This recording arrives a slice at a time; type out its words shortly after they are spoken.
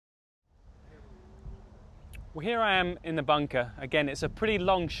Well, here I am in the bunker. Again, it's a pretty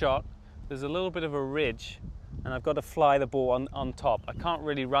long shot. There's a little bit of a ridge and I've got to fly the ball on top. I can't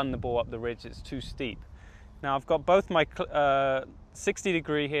really run the ball up the ridge, it's too steep. Now I've got both my 60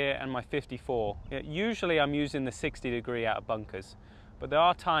 degree here and my 54. Usually I'm using the 60 degree out of bunkers, but there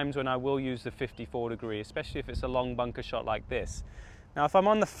are times when I will use the 54 degree, especially if it's a long bunker shot like this. Now if I'm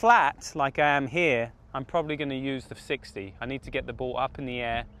on the flat like I am here, I'm probably going to use the 60. I need to get the ball up in the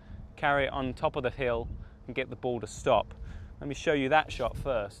air, carry it on top of the hill and get the ball to stop. Let me show you that shot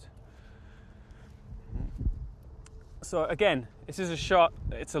first. So again, this is a shot,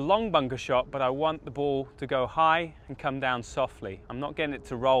 it's a long bunker shot, but I want the ball to go high and come down softly. I'm not getting it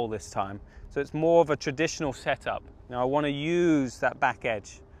to roll this time. So it's more of a traditional setup. Now I want to use that back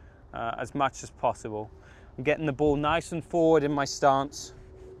edge as much as possible. I'm getting the ball nice and forward in my stance.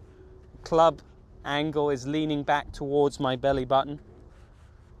 Club angle is leaning back towards my belly button.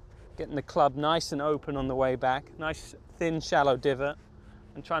 Getting the club nice and open on the way back. Nice thin shallow divot.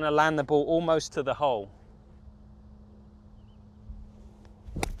 And trying to land the ball almost to the hole.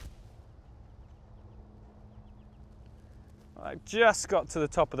 I just got to the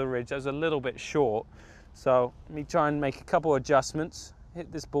top of the ridge. I was a little bit short, so let me try and make a couple of adjustments.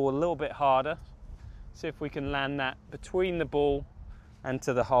 Hit this ball a little bit harder. See if we can land that between the ball and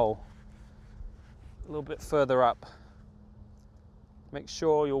to the hole. A little bit further up. Make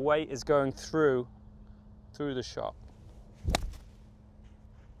sure your weight is going through the shot.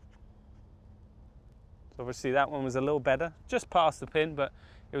 So obviously that one was a little better, just past the pin, but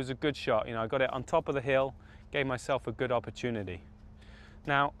it was a good shot. You know, I got it on top of the hill. Gave myself a good opportunity.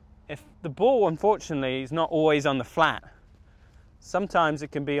 Now, if the ball, unfortunately, is not always on the flat, sometimes it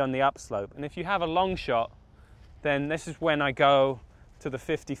can be on the upslope. And if you have a long shot, then this is when I go to the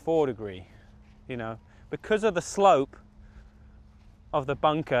 54 degree. You know, because of the slope of the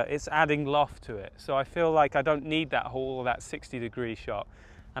bunker, it's adding loft to it. So I feel like I don't need that whole or that 60 degree shot.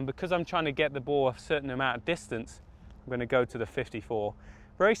 And because I'm trying to get the ball a certain amount of distance, I'm going to go to the 54.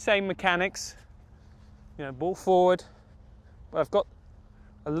 Very same mechanics. You know, ball forward, but I've got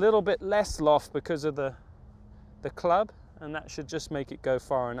a little bit less loft because of the club, and that should just make it go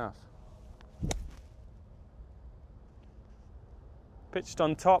far enough. Pitched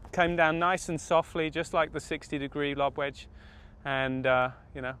on top, came down nice and softly, just like the 60 degree lob wedge, and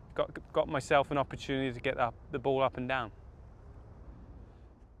you know, got myself an opportunity to get the ball up and down.